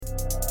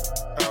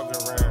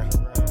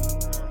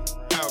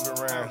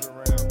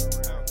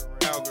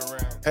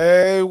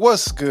Hey,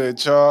 what's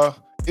good, y'all?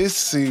 It's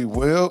C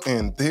Will,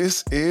 and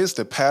this is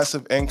the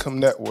Passive Income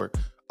Network.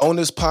 On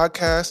this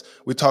podcast,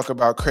 we talk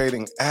about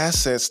creating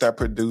assets that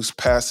produce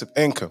passive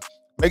income.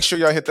 Make sure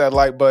y'all hit that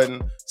like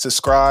button,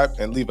 subscribe,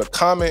 and leave a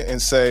comment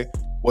and say,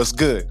 what's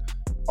good?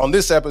 On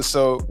this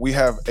episode, we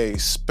have a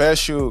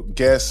special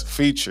guest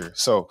feature.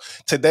 So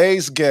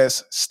today's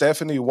guest,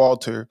 Stephanie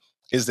Walter,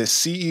 is the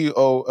CEO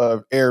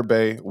of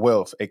Airbay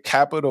Wealth, a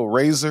capital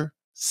raiser,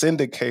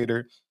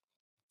 syndicator,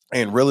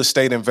 and real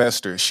estate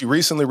investor. She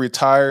recently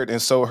retired and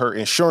sold her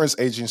insurance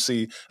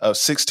agency of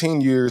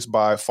 16 years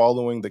by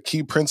following the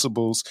key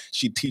principles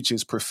she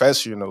teaches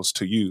professionals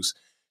to use.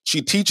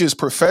 She teaches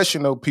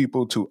professional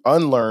people to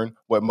unlearn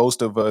what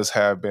most of us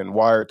have been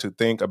wired to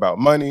think about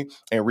money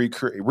and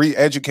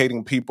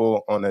re-educating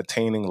people on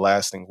attaining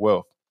lasting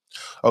wealth.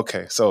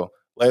 Okay, so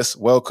let's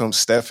welcome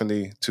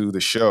Stephanie to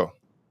the show.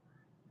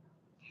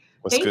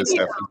 What's Thank good, you.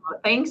 Stephanie?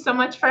 Thanks so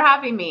much for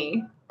having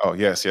me. Oh,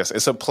 yes.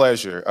 It's a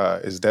pleasure.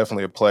 It's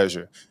definitely a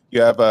pleasure.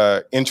 You have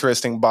an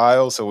interesting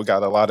bio, so we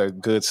got a lot of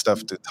good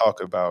stuff to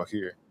talk about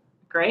here.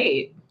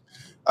 Great.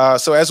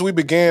 So as we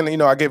begin,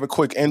 I gave a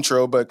quick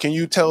intro, but can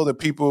you tell the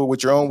people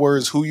with your own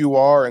words who you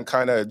are and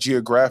kind of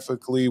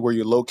geographically where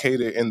you're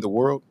located in the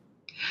world?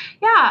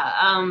 Yeah,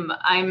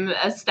 I'm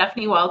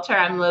Stephanie Walter.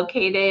 I'm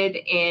located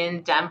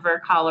in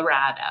Denver,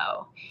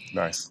 Colorado.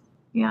 Nice.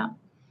 Yeah.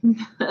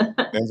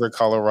 Denver,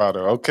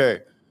 Colorado. Okay.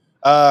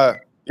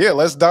 Yeah,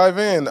 let's dive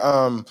in.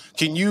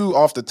 Can you,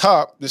 off the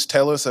top, just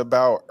tell us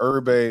about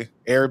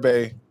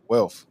Airbay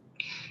Wealth?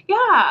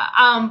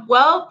 Yeah.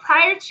 Well,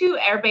 prior to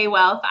Airbay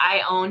Wealth,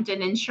 I owned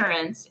an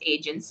insurance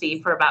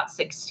agency for about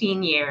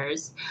 16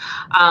 years.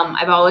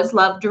 I've always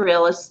loved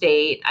real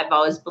estate. I've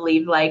always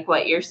believed like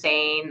what you're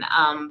saying,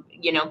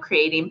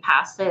 creating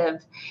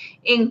passive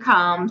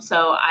income.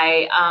 So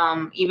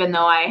I, even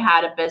though I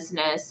had a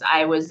business,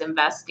 I was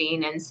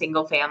investing in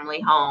single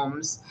family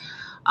homes.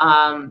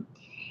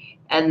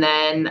 And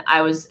then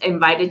I was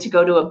invited to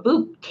go to a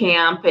boot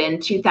camp in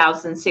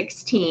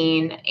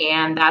 2016.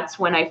 And that's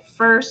when I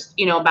first,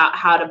 about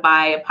how to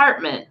buy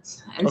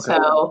apartments. And Okay.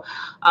 so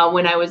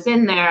when I was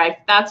in there,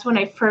 that's when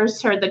I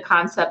first heard the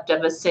concept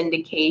of a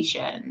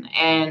syndication.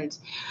 And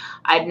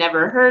I'd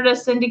never heard of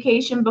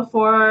syndication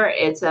before.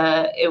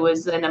 It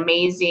was an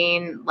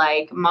amazing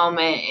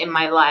moment in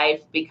my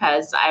life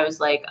because I was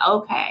like,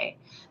 okay,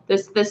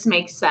 this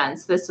makes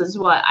sense. This is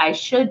what I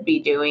should be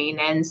doing.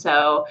 And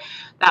so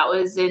that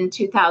was in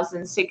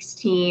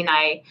 2016.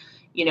 I,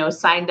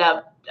 signed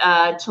up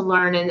to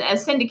learn. And a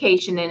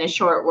syndication, in a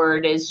short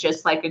word, is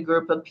just like a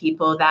group of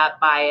people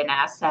that buy an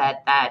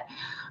asset that,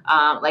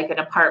 like an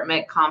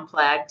apartment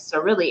complex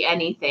or really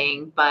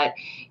anything, but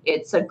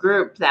it's a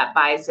group that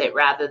buys it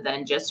rather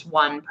than just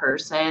one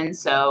person.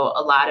 So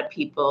a lot of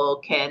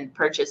people can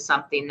purchase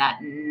something that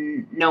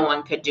no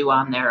one could do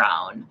on their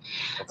own.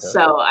 Okay.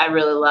 So I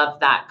really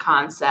love that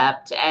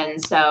concept. And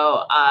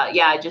so,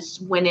 I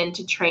just went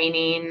into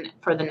training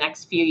for the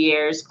next few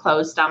years,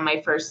 closed on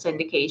my first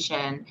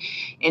syndication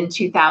in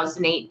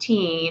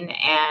 2018.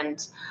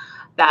 And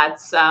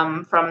that's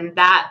from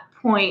that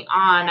point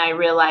on, I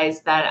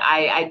realized that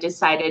I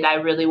decided I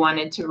really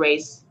wanted to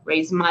raise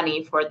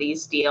money for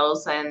these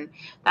deals, and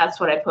that's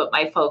what I put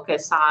my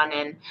focus on.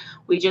 And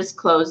we just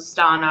closed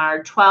on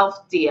our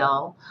 12th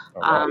deal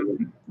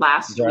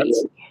last week,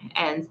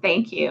 and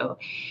thank you.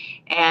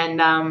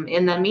 And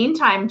in the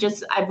meantime,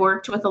 I've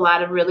worked with a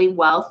lot of really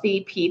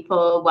wealthy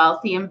people,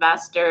 wealthy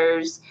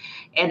investors,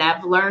 and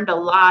I've learned a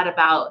lot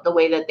about the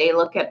way that they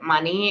look at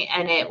money.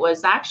 And it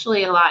was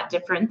actually a lot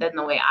different than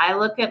the way I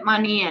look at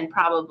money, and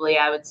probably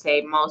I would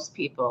say most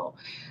people.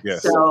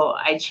 Yes. So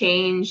I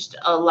changed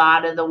a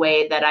lot of the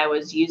way that I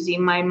was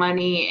using my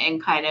money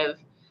and kind of,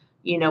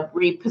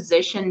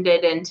 repositioned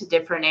it into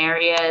different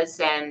areas.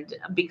 And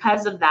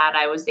because of that,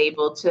 I was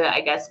able to,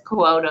 I guess,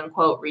 quote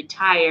unquote,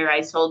 retire.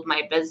 I sold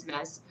my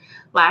business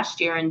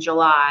last year in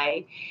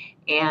July.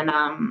 And,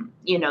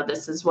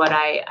 this is what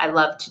I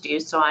love to do.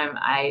 So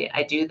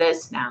I do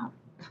this now.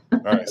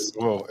 Nice.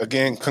 Well,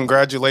 again,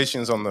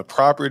 congratulations on the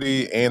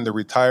property and the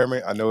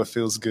retirement. I know it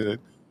feels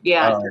good.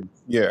 Yeah.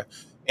 Yeah.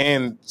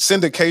 And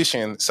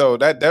syndication. So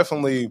that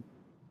definitely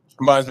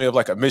reminds me of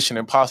like a Mission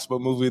Impossible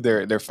movie.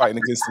 They're fighting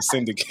against the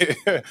syndicate.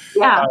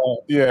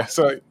 Yeah.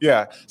 So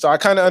I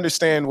kind of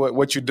understand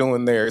what you're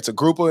doing there. It's a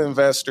group of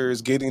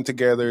investors getting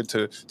together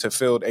to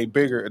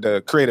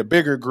create a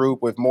bigger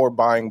group with more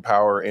buying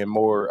power and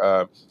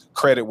more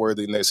credit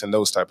worthiness and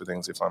those type of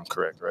things, if I'm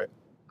correct, right?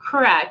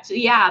 Correct.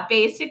 Yeah.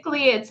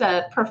 Basically, it's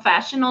a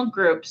professional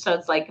group. So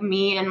it's like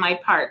me and my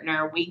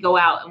partner. We go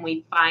out and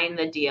we find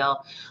the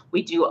deal.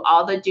 We do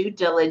all the due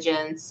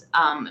diligence,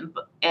 and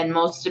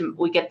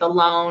we get the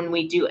loan.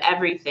 We do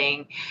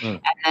everything, and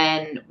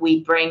then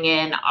we bring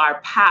in our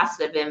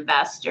passive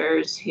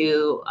investors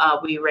who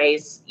we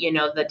raise,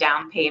 the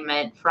down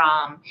payment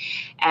from,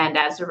 and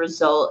as a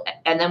result,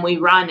 and then we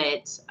run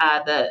it.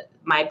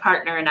 My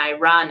partner and I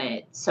run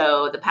it.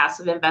 So the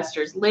passive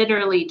investors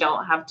literally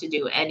don't have to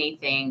do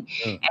anything.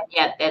 And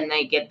yet then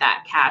they get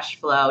that cash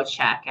flow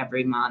check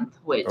every month,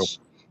 which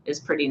is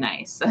pretty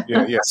nice.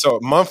 Yeah, yeah. So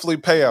monthly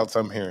payouts,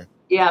 I'm hearing.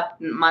 Yep,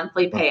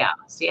 monthly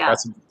payouts. Yeah.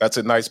 That's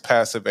a nice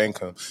passive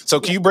income. So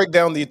can you break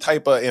down the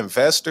type of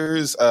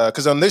investors?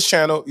 Because on this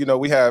channel,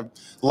 we have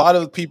a lot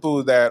of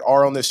people that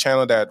are on this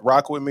channel that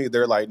rock with me.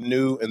 They're like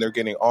new and they're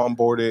getting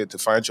onboarded to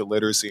financial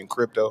literacy and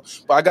crypto.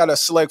 But I got a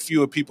select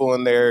few of people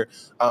in there,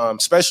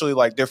 especially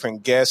like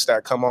different guests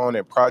that come on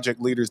and project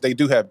leaders. They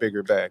do have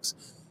bigger bags.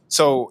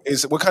 So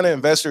what kind of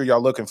investor y'all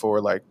looking for?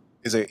 Like,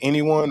 is it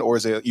anyone or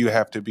is it you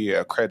have to be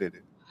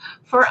accredited?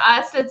 For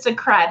us, it's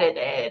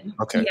accredited.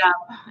 Okay.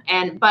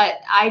 Yeah. But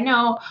I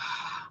know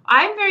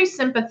I'm very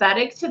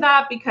sympathetic to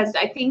that because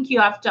I think you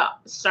have to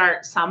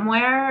start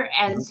somewhere.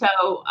 And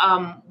so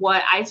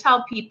what I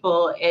tell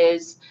people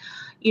is,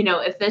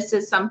 if this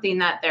is something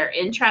that they're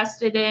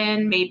interested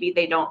in, maybe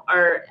they don't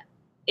are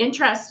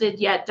interested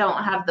yet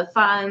don't have the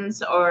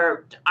funds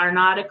or are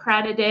not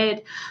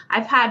accredited.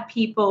 I've had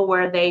people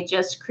where they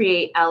just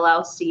create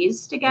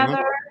LLCs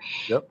together.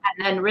 Yep.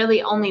 And then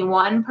really only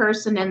one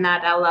person in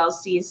that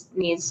LLC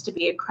needs to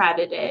be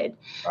accredited.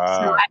 So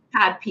I've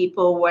had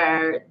people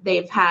where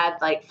they've had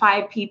like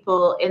 5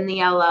 people in the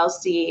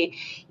LLC.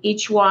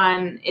 Each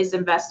one is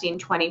investing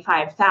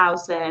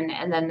 $25,000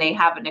 and then they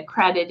have an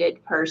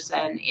accredited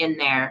person in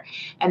there.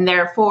 And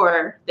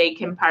therefore they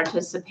can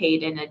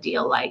participate in a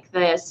deal like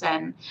this.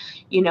 And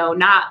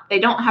they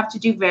don't have to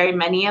do very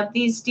many of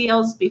these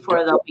deals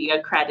before they'll be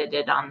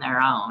accredited on their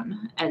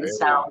own. And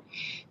so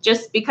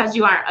just because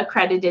you aren't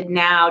accredited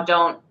now,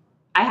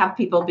 I have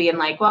people being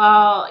like,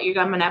 well, I'm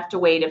going to have to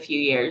wait a few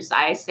years.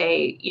 I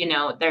say,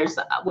 there's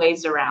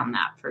ways around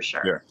that for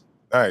sure. Yeah.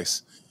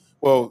 Nice.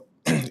 Well,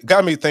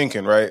 got me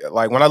thinking, right?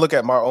 Like when I look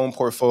at my own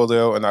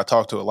portfolio and I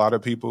talk to a lot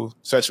of people,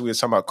 especially when we're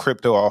talking about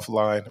crypto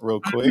offline real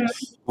quick,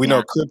 we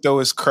know crypto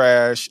is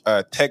crashed.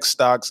 Tech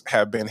stocks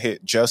have been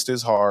hit just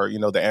as hard,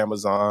 the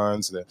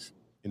Amazons, the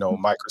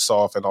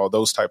Microsoft and all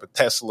those type of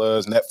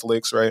Teslas,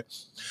 Netflix, right?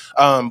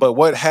 But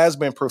what has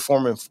been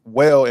performing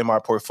well in my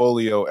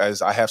portfolio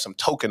is I have some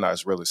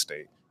tokenized real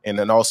estate. And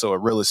then also a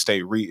real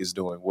estate REIT is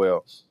doing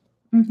well.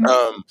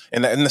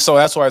 And so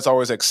that's why it's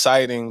always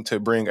exciting to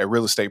bring a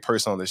real estate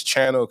person on this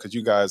channel because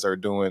you guys are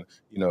doing,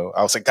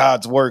 I would say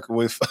God's work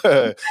with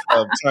trying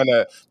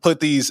to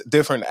put these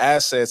different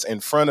assets in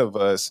front of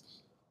us.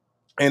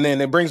 And then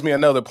it brings me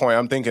another point.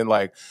 I'm thinking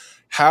like,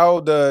 how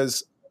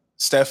does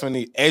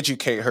Stephanie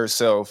educate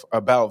herself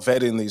about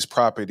vetting these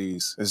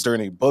properties? Is there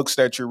any books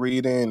that you're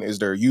reading? Is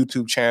there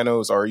YouTube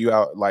channels? Are you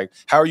out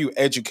how are you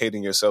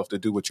educating yourself to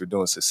do what you're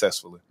doing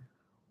successfully?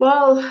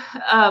 Well,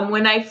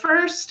 when I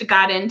first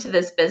got into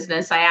this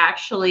business, I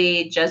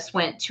actually just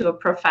went to a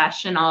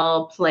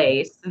professional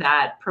place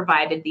that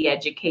provided the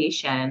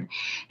education.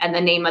 And the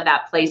name of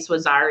that place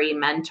was RE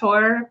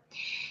Mentor.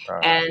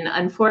 And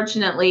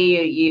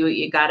unfortunately,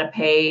 you got to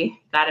pay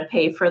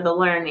for the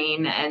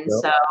learning. And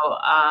so,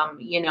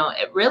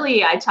 it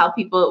really, I tell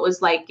people it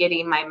was like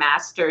getting my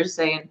master's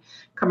in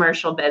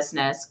commercial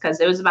business because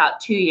it was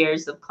about 2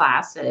 years of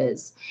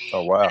classes.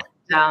 Oh, wow.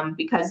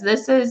 Because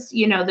this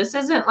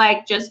isn't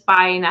like just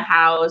buying a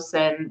house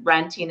and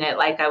renting it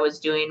like I was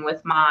doing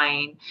with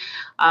mine.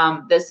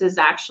 This is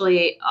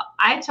actually,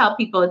 I tell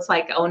people it's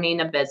like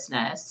owning a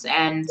business.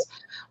 And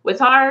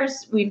with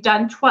ours, we've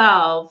done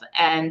 12.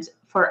 And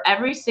for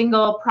every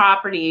single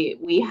property,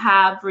 we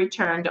have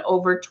returned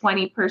over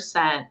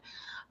 20%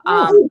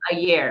 a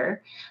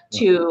year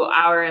to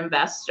our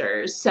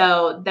investors.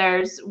 So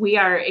we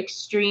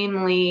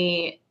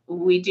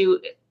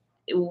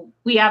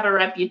have a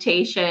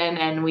reputation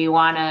and we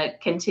want to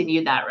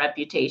continue that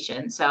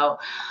reputation. So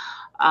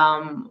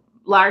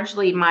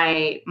largely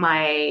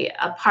my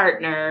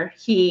partner,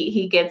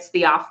 he gets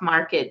the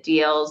off-market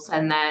deals.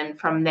 And then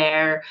from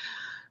there,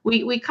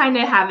 we kind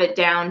of have it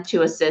down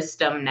to a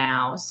system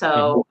now.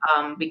 So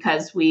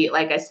because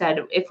like I said,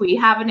 if we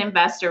have an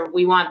investor,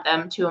 we want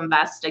them to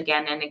invest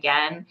again and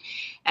again,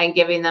 and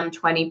giving them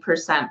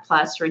 20%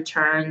 plus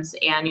returns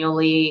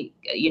annually,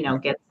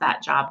 gets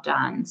that job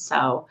done.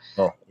 So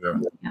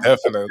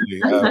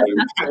definitely.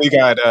 We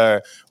got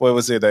what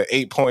was it,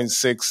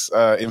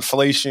 8.6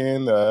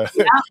 inflation.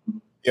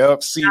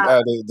 Yep. See,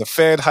 the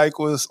Fed hike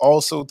was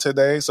also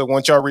today. So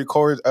once y'all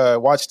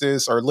watch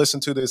this or listen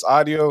to this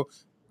audio,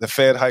 the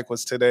Fed hike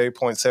was today,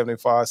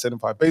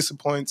 75 basis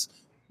points.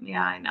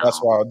 Yeah, I know. That's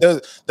wild.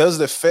 Does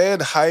the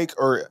Fed hike,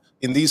 or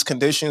in these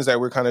conditions that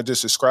we're kind of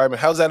just describing,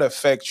 how does that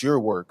affect your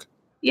work?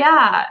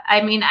 Yeah,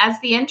 I mean, as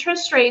the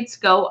interest rates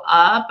go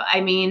up,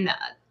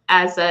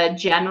 as a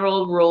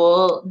general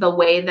rule, the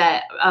way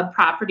that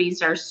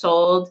properties are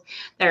sold,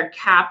 their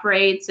cap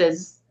rates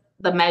is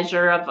the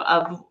measure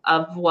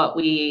of what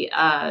we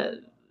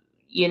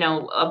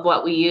of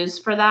what we use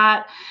for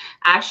that,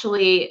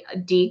 actually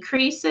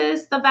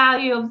decreases the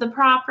value of the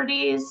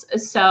properties.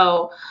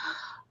 So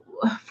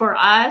for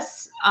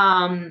us,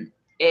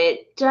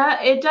 it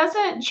it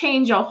doesn't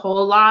change a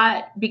whole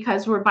lot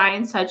because we're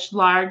buying such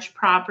large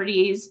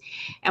properties,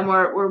 and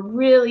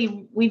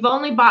we've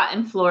only bought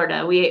in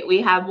Florida.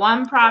 We have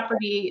one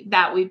property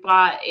that we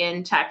bought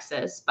in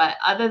Texas, but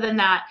other than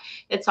that,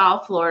 it's all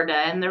Florida.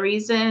 And the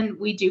reason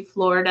we do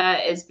Florida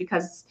is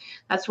because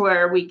that's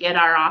where we get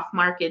our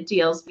off-market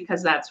deals,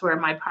 because that's where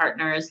my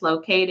partner is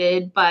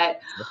located. But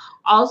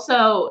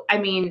also, I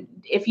mean,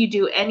 if you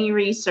do any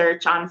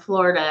research on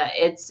Florida,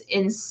 it's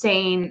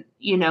insane,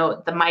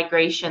 the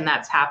migration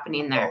that's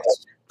happening there.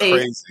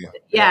 Crazy.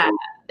 Yeah,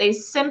 they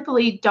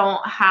simply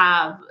don't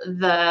have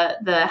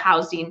the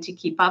housing to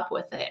keep up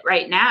with it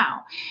right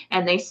now.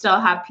 And they still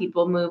have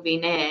people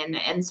moving in.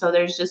 And so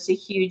there's just a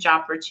huge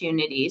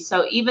opportunity.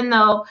 So even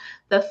though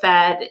the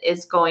Fed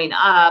is going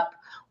up,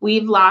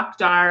 we've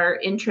locked our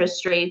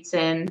interest rates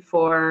in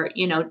for,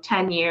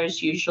 10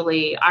 years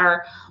usually.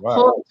 Our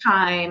whole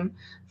time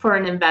for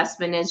an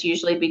investment is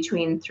usually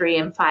between 3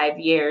 and 5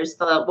 years.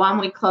 The one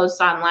we closed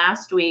on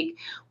last week,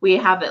 we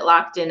have it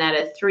locked in at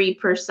a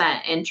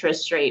 3%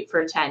 interest rate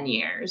for 10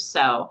 years.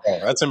 So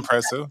that's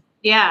impressive.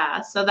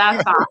 Yeah, so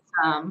that's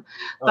awesome.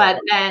 But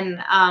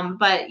then,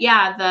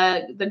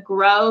 the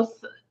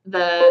growth,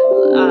 the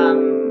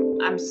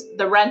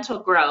rental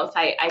growth,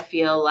 I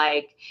feel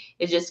like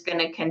is just going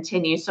to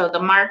continue. So the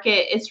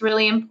market, it's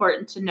really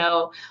important to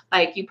know,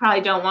 like, you probably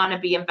don't want to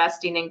be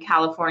investing in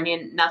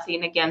California,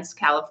 nothing against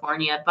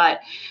California, but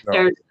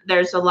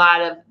there's a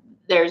lot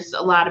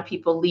of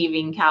people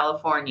leaving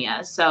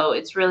California. So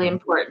it's really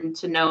important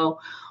to know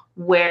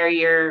where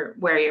your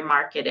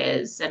market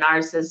is. And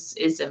ours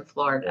is in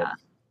Florida.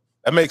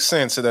 That makes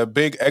sense. So the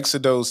big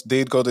exodus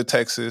did go to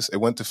Texas. It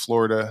went to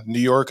Florida. New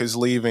York is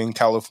leaving.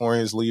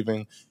 California is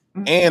leaving.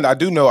 Mm-hmm. And I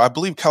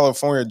believe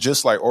California,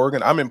 just like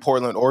Oregon, I'm in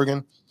Portland,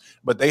 Oregon,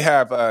 but they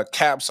have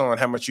caps on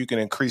how much you can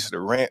increase the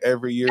rent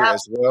every year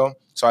as well.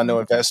 So I know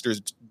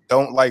investors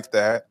don't like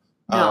that.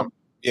 No.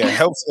 It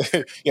helps.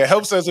 It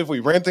helps us if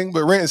we're renting,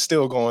 but rent is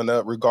still going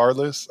up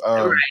regardless.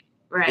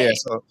 Right. Yeah.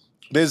 So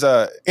there's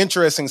a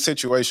interesting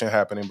situation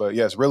happening, but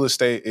yes, real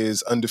estate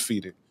is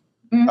undefeated.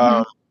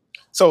 Mm-hmm.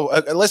 So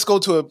let's go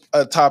to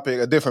a topic.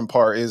 A different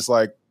part is,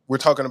 like, we're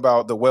talking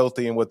about the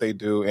wealthy and what they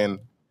do, and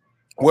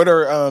what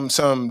are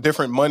some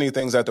different money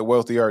things that the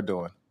wealthy are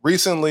doing.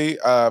 Recently,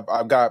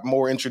 I've got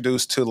more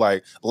introduced to,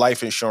 like,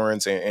 life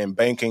insurance and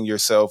banking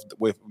yourself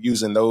with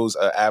using those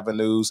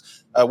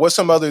avenues. What's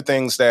some other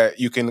things that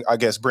you can, I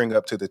guess, bring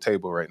up to the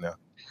table right now?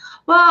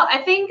 Well,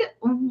 I think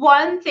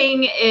one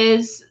thing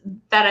is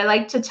that I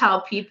like to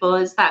tell people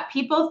is that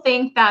people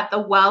think that the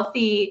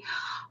wealthy,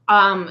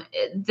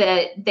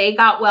 that they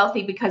got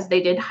wealthy because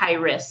they did high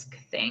risk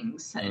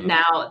things. Mm-hmm.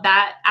 Now,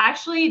 that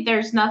actually,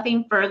 there's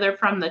nothing further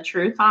from the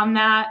truth on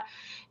that.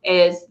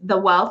 Is the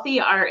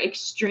wealthy are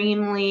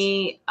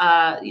extremely,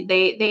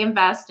 they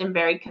invest in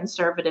very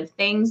conservative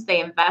things.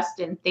 They invest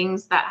in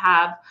things that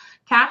have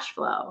cash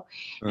flow.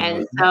 Mm-hmm.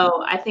 And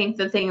so I think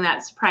the thing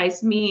that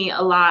surprised me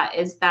a lot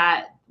is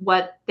that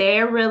what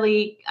they're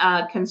really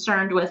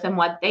concerned with and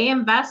what they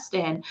invest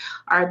in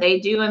they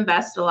do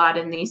invest a lot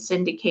in these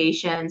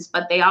syndications,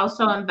 but they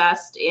also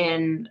invest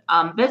in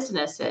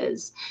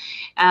businesses.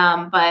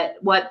 But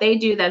what they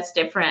do that's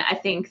different, I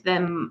think,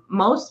 than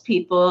most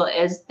people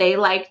is they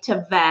like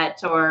to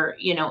vet or,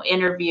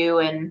 interview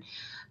and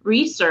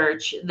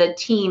research the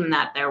team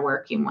that they're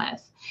working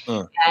with.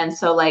 And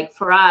so, like,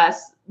 for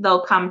us,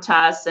 they'll come to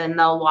us and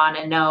they'll want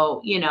to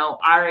know,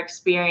 our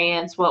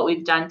experience, what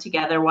we've done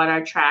together, what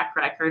our track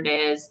record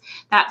is,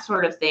 that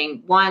sort of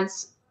thing.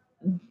 Once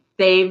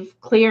they've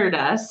cleared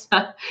us,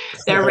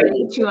 they're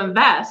ready to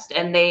invest,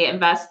 and they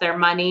invest their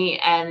money,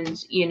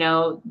 and,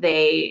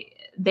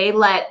 they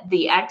let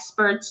the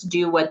experts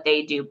do what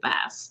they do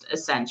best,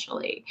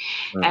 essentially.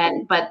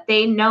 Mm-hmm. But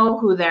they know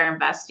who they're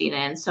investing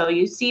in. So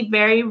you see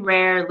very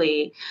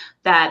rarely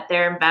that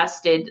they're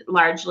invested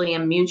largely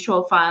in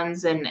mutual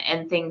funds and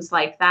things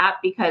like that,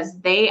 because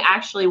they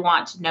actually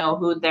want to know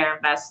who they're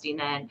investing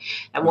in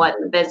and what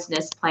the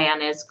business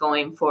plan is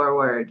going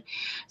forward.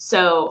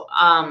 So,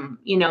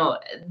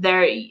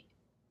 they're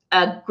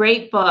a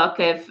great book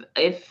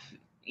if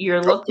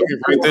you're looking.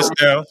 Write this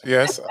down.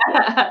 Yes.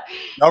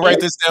 I'll write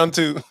this down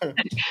too.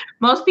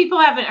 Most people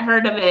haven't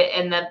heard of it,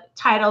 and the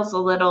title's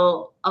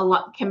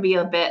can be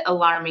a bit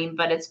alarming,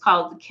 but it's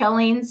called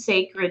Killing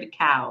Sacred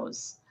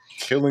Cows.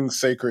 Killing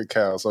Sacred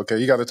Cows. Okay,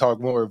 you got to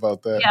talk more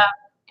about that. Yeah,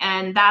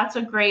 and that's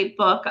a great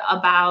book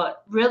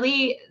about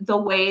really the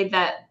way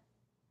that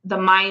the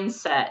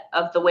mindset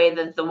of the way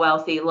that the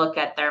wealthy look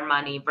at their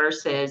money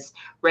versus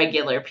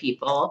regular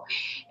people.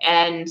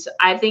 And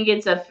I think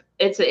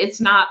it's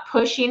not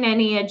pushing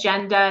any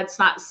agenda. It's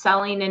not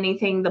selling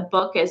anything. The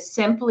book is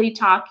simply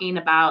talking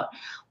about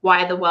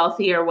why the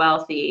wealthy are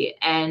wealthy.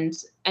 And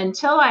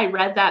until I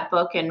read that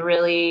book and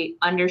really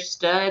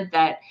understood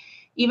that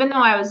even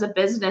though I was a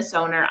business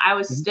owner, I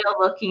was Mhm. still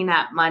looking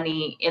at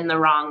money in the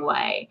wrong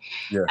way.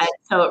 And Yes.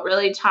 so it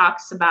really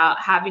talks about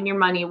having your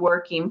money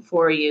working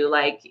for you,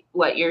 like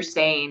what you're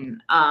saying,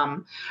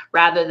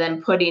 rather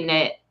than putting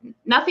it,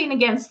 nothing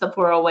against the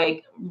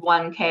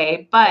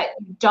 401k, but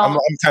I'm don't,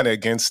 kind of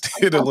against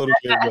it a little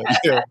bit, but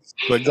yeah.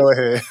 But go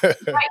ahead.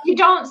 you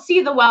don't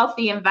see the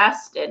wealthy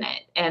invest in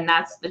it. And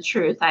that's the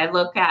truth. I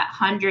look at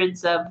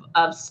hundreds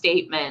of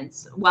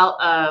statements. Well,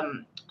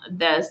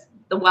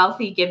 the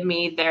wealthy give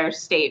me their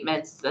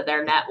statements,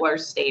 their net worth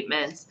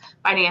statements,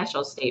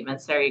 financial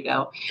statements. There you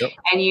go. Yep.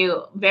 And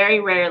you very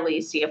rarely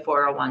see a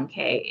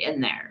 401k in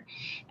there.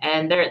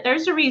 And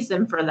there's a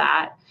reason for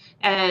that.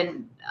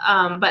 And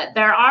but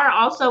there are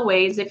also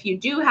ways, if you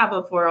do have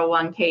a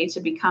 401k, to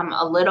become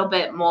a little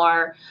bit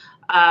more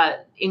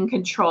in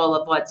control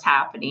of what's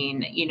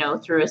happening,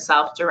 through a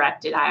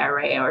self-directed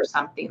IRA or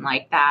something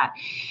like that.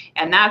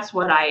 And that's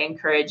what I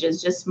encourage,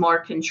 is just more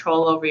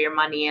control over your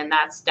money. And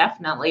that's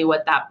definitely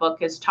what that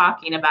book is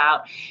talking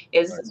about,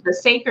 is Right. the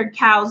sacred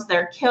cows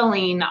they're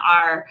killing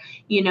are,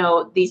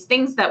 these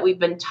things that we've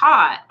been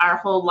taught our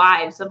whole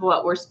lives of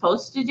what we're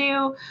supposed to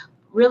do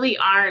really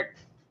aren't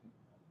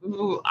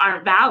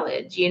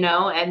valid,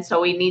 and so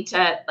we need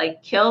to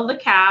like kill the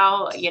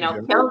cow, Yeah.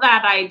 kill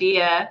that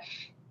idea,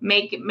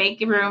 make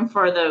room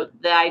for the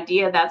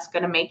idea that's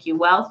going to make you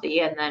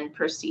wealthy, and then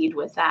proceed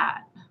with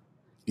that.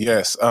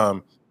 Yes.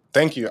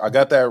 Thank you. I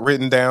got that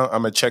written down.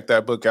 I'm gonna check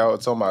that book out.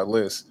 It's on my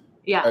list.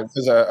 Yeah.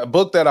 There's a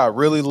book that I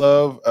really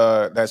love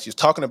that's just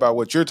talking about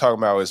what you're talking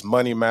about, is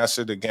Money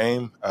Master the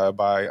Game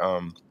by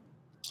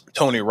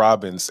Tony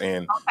Robbins.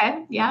 And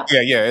Okay. Yeah.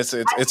 yeah, it's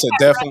a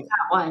definite,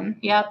 That one.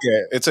 Yep.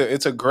 yeah,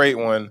 it's a great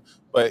one.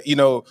 But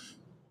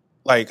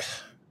like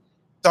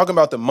talking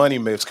about the money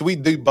myths, can we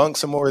debunk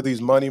some more of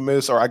these money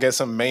myths, or I guess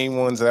some main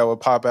ones that would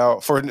pop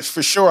out?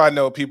 For sure, I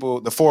know people,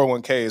 the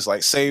 401k is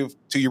like save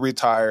till you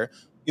retire.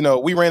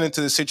 We ran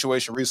into this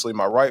situation recently.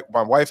 My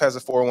wife has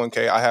a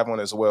 401k. I have one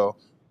as well.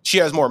 She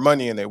has more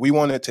money in it. We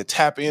wanted to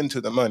tap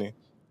into the money,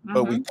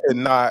 but we could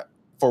not.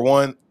 For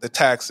one, the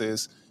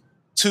taxes.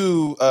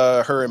 Two,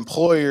 her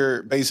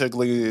employer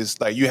basically is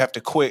like, you have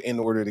to quit in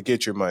order to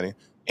get your money,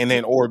 and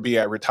then or be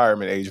at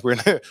retirement age.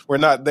 We're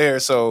not there,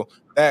 so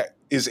that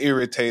is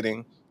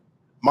irritating.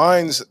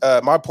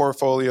 My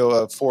portfolio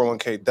of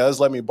 401k does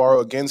let me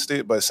borrow against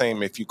it, but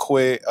same, if you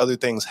quit, other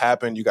things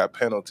happen, you got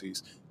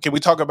penalties. Can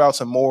we talk about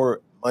some more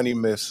money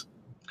myths?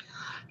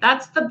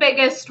 That's the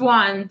biggest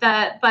one,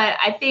 but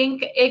I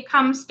think it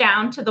comes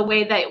down to the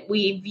way that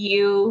we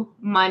view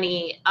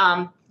money,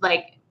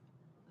 like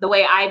the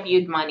way I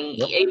viewed money,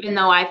 Yep. even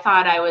though I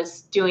thought I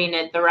was doing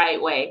it the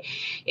right way,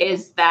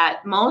 is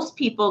that most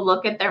people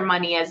look at their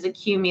money as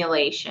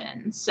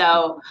accumulation.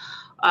 So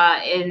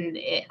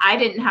I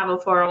didn't have a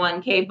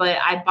 401k, but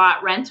I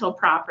bought rental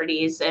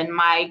properties, and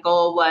my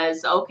goal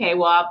was, okay,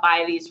 well, I'll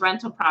buy these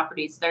rental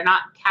properties. They're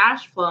not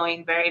cash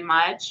flowing very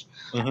much,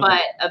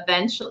 but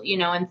eventually,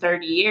 in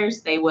 30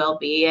 years they will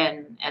be,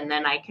 and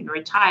then I can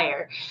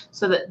retire.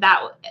 So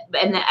that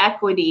and the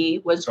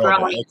equity was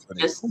growing,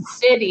 just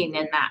sitting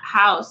in that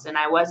house, and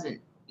I wasn't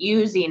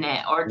using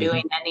it or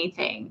doing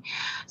anything.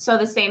 So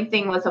the same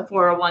thing with a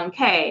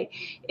 401k,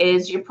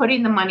 is you're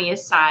putting the money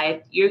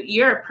aside.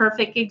 You're a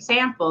perfect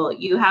example.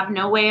 You have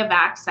no way of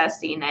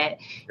accessing it.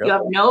 Yep. You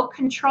have no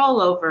control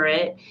over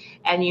it.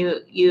 And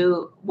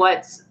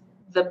what's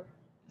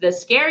the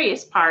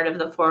scariest part of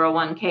the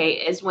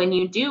 401k is when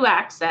you do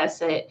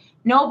access it,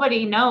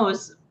 nobody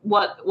knows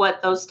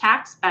what those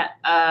tax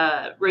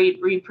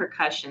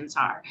repercussions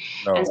are.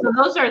 No. And so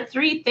those are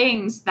three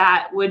things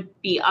that would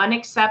be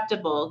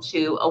unacceptable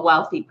to a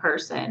wealthy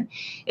person.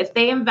 If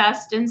they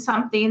invest in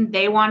something,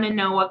 they want to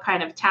know what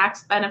kind of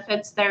tax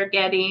benefits they're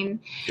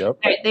getting. Yep.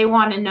 They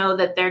want to know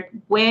that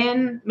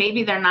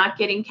maybe they're not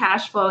getting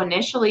cash flow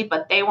initially,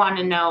 but they want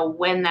to know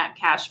when that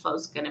cash flow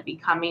is going to be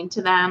coming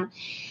to them.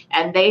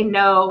 And they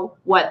know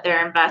what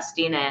they're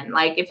investing in.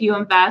 Like if you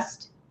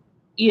invest,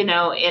 in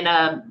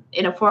a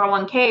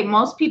 401k,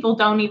 most people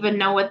don't even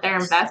know what they're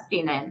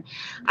investing in.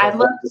 I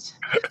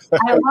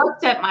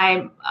looked at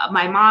my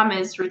mom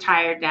is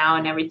retired now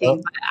and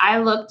everything, but I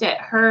looked at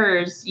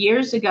hers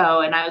years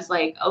ago and I was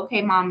like,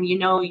 okay, Mom,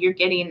 you're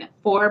getting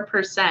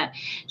 4%.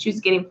 She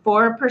was getting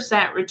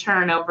 4%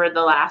 return over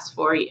the last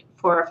 4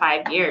 or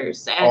 5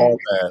 years. And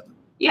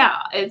yeah,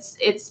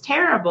 it's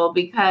terrible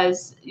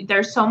because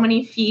there's so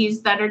many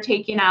fees that are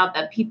taken out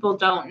that people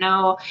don't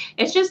know.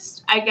 It's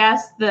just, I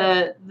guess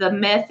the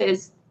myth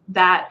is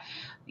that,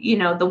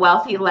 the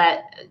wealthy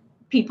let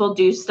people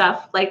do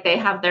stuff, like they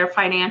have their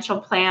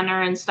financial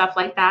planner and stuff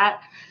like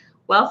that.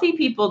 Wealthy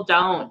people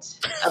don't.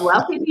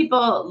 Wealthy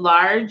people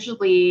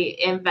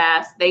largely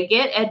invest. They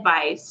get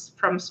advice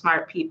from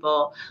smart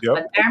people,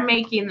 but they're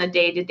making the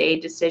day-to-day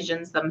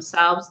decisions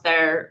themselves.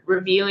 They're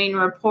reviewing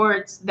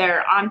reports.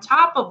 They're on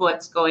top of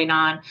what's going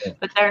on,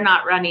 but they're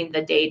not running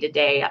the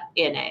day-to-day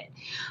in it.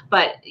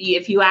 But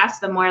if you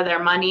ask them where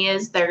their money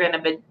is, they're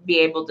going to be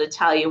able to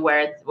tell you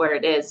where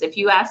it is. If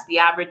you ask the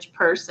average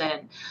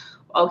person,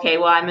 Okay,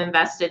 well, I'm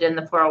invested in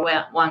the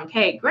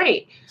 401k.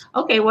 Great.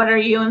 Okay, what are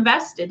you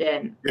invested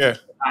in? Yeah.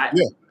 I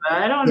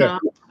don't Yeah. know.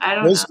 I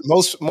don't know.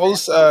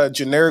 Most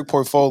generic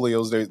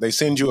portfolios, they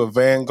send you a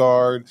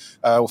Vanguard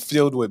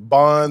filled with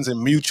bonds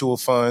and mutual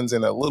funds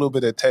and a little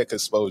bit of tech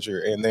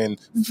exposure, and then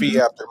fee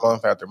after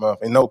month after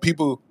month. And no,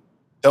 people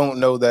don't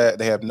know that.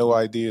 They have no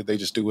idea. They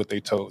just do what they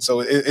told.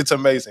 So it's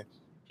amazing.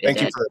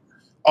 Thank you for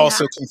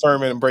also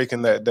confirming and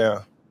breaking that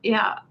down.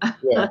 Yeah.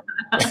 Yeah.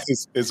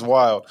 It's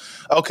wild.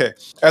 Okay.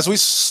 As we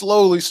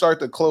slowly start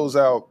to close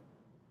out,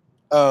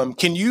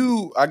 can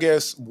you, I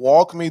guess,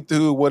 walk me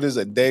through what is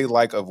a day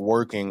like of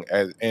working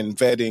and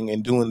vetting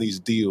and doing these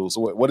deals?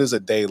 What is a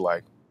day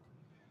like?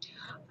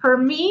 For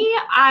me,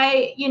 what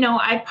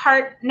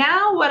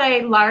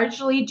I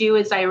largely do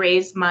is I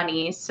raise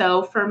money.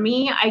 So for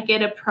me, I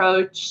get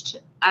approached,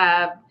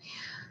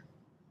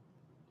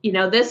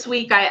 this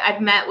week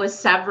I've met with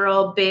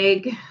several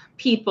big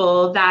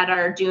people that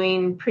are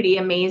doing pretty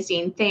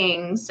amazing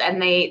things,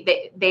 and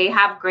they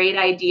have great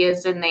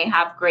ideas and they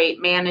have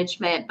great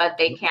management, but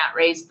they can't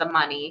raise the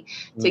money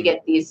to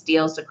get these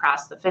deals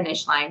across the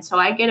finish line. So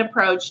I get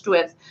approached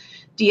with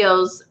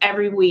deals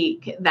every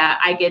week that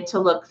I get to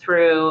look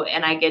through,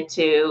 and I get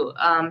to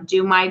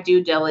do my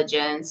due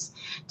diligence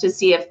to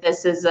see if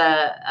this is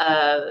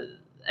a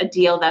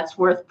deal that's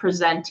worth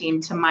presenting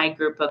to my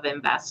group of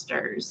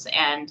investors.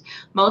 And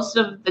most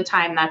of the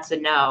time that's a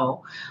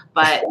no,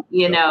 but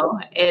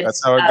it's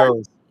that's how it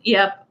goes.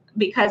 Yep.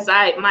 Because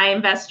my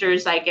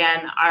investors,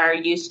 again, are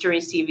used to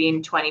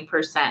receiving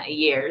 20% a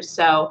year.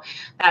 So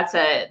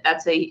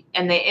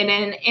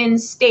in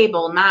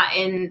stable, not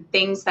in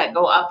things that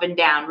go up and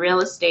down.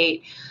 Real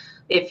estate,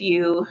 if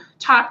you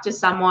talk to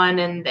someone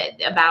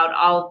about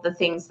all of the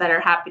things that are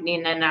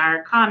happening in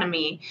our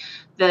economy,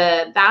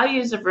 the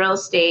values of real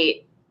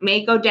estate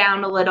may go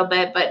down a little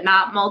bit, but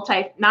not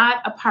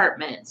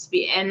apartments.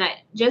 And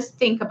just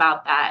think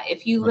about that.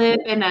 If you live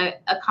in an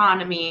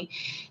economy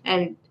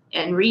and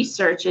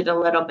research it a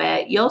little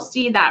bit, you'll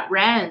see that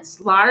rents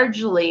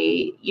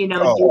largely,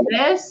 do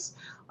this.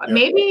 Yeah.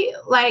 Maybe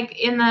like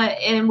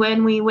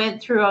when we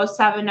went through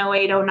 07,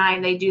 08,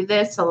 09, they do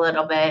this a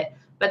little bit,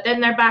 but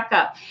then they're back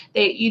up.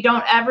 You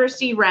don't ever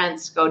see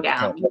rents go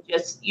down. No.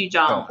 You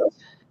don't. No.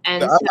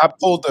 And I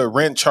pulled the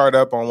rent chart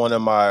up on one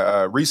of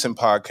my recent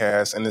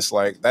podcasts, and it's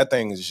like that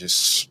thing is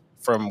just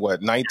from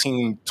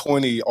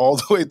 1920 all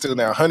the way to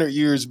now, 100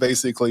 years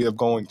basically of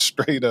going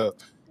straight up.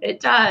 It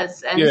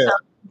does. And so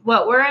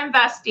what we're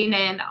investing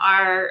in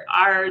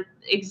are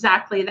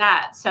exactly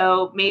that.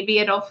 So maybe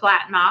it'll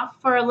flatten off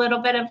for a little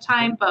bit of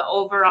time, but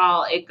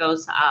overall it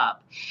goes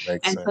up.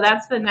 Makes sense. So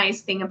that's the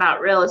nice thing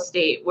about real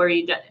estate, where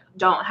you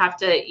don't have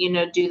to,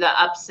 do the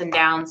ups and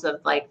downs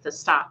of like the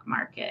stock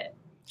market.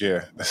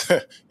 Yeah.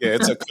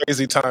 It's a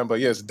crazy time, but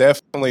yes,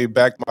 definitely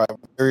back to my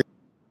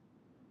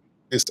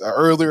it's an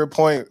earlier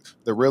point,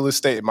 the real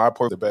estate in my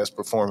portfolio, the best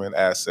performing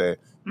asset.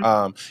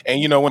 And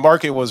when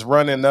market was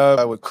running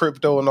up with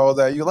crypto and all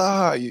that,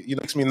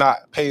 makes me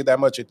not pay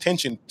that much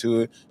attention to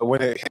it. But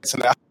when it hits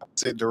in the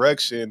opposite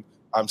direction,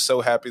 I'm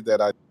so happy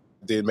that I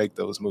did make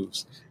those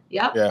moves.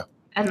 Yep. Yeah.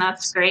 And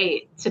that's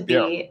great to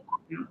be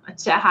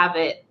to have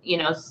it,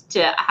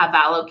 to have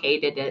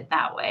allocated it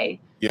that way.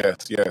 Yes.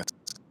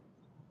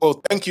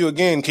 Well, thank you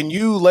again. Can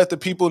you let the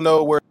people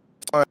know where to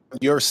find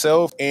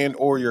yourself and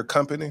or your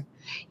company?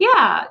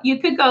 Yeah, you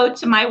could go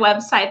to my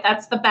website.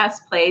 That's the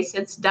best place.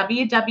 It's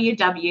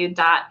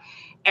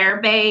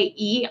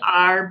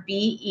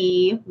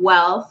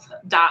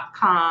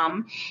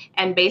www.erbewealth.com.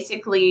 And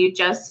basically you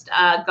just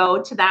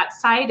go to that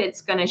site.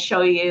 It's going to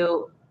show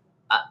you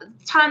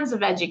tons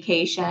of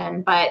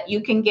education, but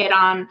you can get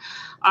on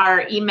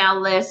our email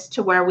list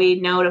to where we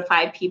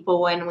notify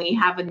people when we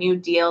have a new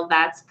deal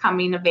that's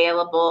coming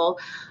available.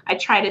 I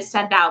try to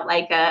send out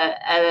like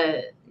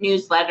a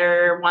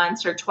newsletter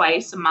once or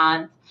twice a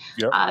month.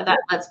 Yep. That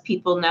lets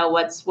people know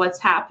what's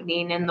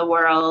happening in the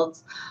world.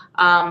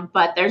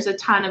 But there's a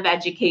ton of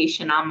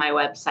education on my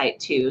website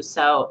too.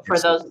 So for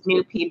those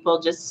new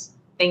people just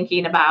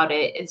thinking about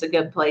it, it's a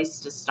good place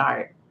to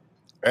start.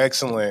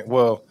 Excellent.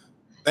 Well,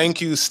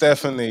 thank you,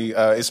 Stephanie.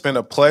 It's been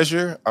a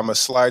pleasure. I'm going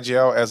to slide you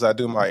out as I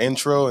do my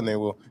intro, and then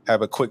we'll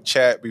have a quick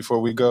chat before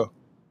we go.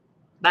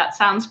 That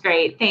sounds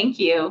great. Thank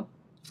you.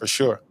 For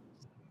sure.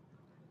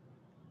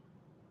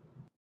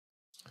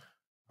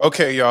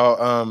 Okay,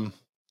 y'all.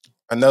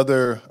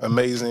 Another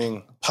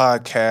amazing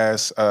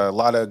podcast, a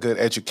lot of good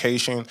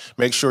education.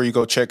 Make sure you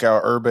go check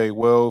out Herbe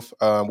Wealth.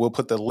 We'll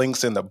put the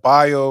links in the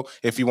bio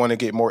if you want to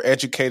get more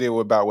educated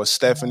about what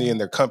Stephanie and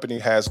their company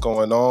has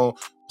going on.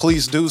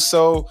 Please do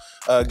so.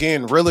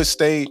 Again, real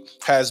estate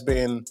has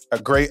been a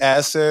great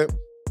asset.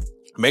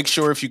 Make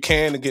sure if you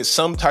can to get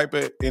some type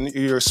of in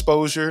your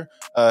exposure,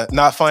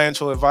 not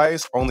financial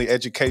advice, only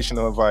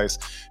educational advice.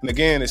 And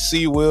again, it's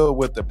C. Will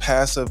with the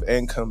Passive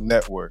Income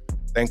Network.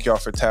 Thank y'all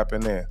for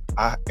tapping in.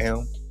 I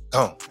am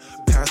gone.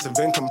 passive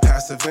income,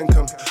 passive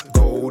income.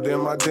 Gold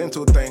in my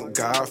dental, thank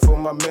God for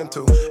my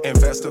mental.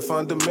 Investor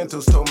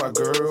fundamentals, told my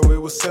girl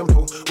it was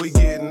simple. We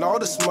getting all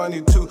this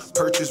money to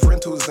purchase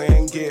rentals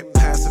and get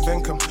passive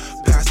income,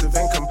 passive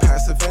income,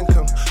 passive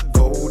income.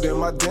 Gold in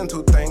my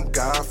dental, thank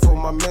God for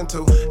my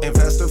mental.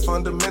 Investor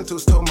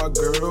fundamentals, told my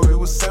girl it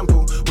was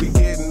simple. We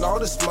getting all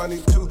this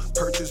money to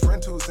purchase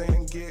rentals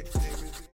and get